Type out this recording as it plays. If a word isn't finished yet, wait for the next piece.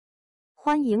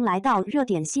欢迎来到热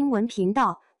点新闻频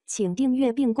道，请订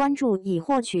阅并关注以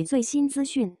获取最新资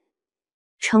讯。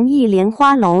诚意莲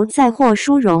花楼再获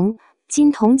殊荣，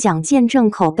金瞳奖见证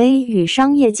口碑与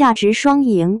商业价值双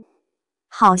赢。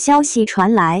好消息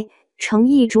传来，诚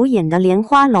意主演的莲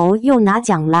花楼又拿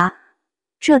奖啦！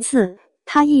这次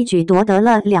他一举夺得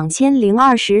了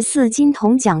2024金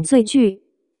瞳奖最具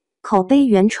口碑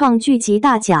原创剧集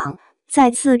大奖，再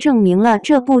次证明了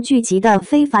这部剧集的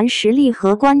非凡实力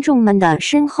和观众们的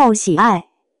深厚喜爱。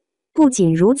不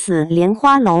仅如此，莲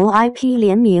花楼 IP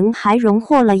联名还荣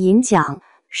获了银奖，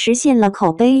实现了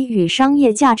口碑与商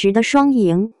业价值的双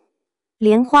赢。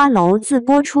莲花楼自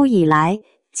播出以来，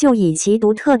就以其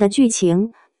独特的剧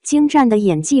情、精湛的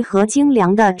演技和精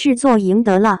良的制作赢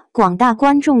得了广大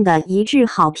观众的一致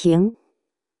好评。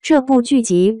这部剧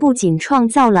集不仅创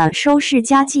造了收视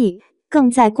佳绩，更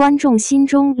在观众心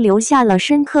中留下了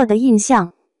深刻的印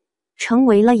象，成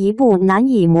为了一部难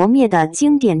以磨灭的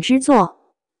经典之作。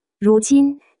如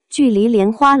今，距离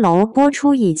莲花楼播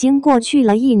出已经过去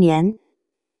了1年，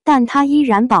但它依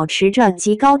然保持着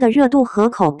极高的热度和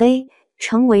口碑，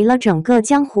成为了整个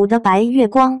江湖的白月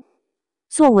光。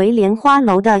作为莲花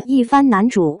楼的一番男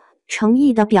主，诚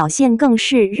意的表现更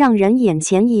是让人眼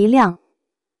前一亮。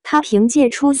他凭借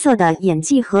出色的演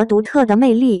技和独特的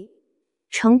魅力，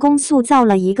成功塑造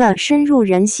了一个深入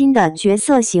人心的角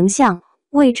色形象，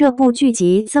为这部剧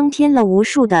集增添了无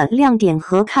数的亮点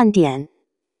和看点。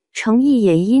诚意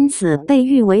也因此被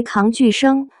誉为扛剧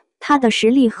生，他的实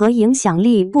力和影响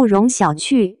力不容小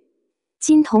觑。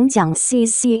金瞳奖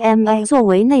CCMA 作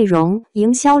为内容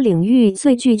营销领域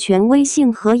最具权威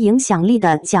性和影响力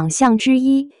的奖项之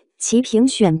一，其评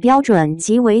选标准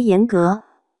极为严格，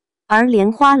而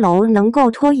莲花楼能够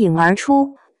脱颖而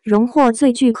出，荣获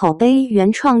最具口碑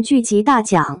原创剧集大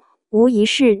奖，无疑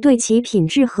是对其品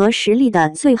质和实力的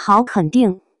最好肯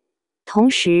定。同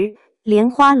时，莲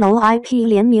花楼 IP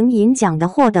联名银奖的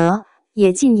获得，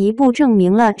也进一步证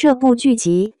明了这部剧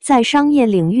集在商业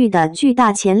领域的巨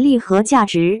大潜力和价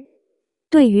值。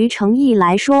对于诚意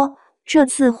来说，这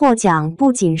次获奖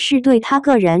不仅是对他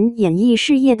个人演艺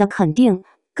事业的肯定，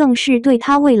更是对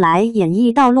他未来演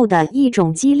艺道路的一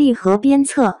种激励和鞭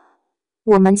策。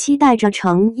我们期待着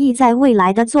诚意在未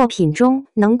来的作品中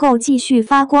能够继续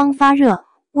发光发热，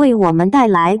为我们带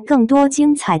来更多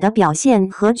精彩的表现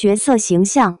和角色形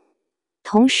象。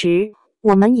同时，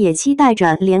我们也期待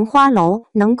着莲花楼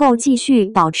能够继续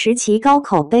保持其高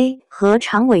口碑和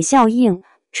长尾效应，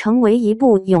成为一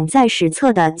部永在史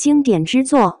册的经典之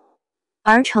作。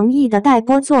而诚意的待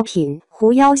播作品《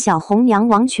狐妖小红娘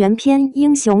王权篇》《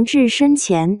英雄至深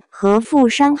前》和《富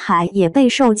山海》也备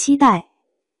受期待。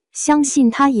相信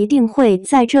他一定会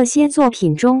在这些作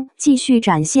品中继续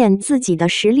展现自己的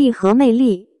实力和魅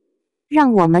力。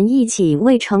让我们一起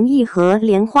为诚意和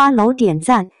莲花楼点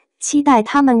赞，期待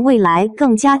他们未来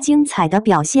更加精彩的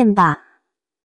表现吧。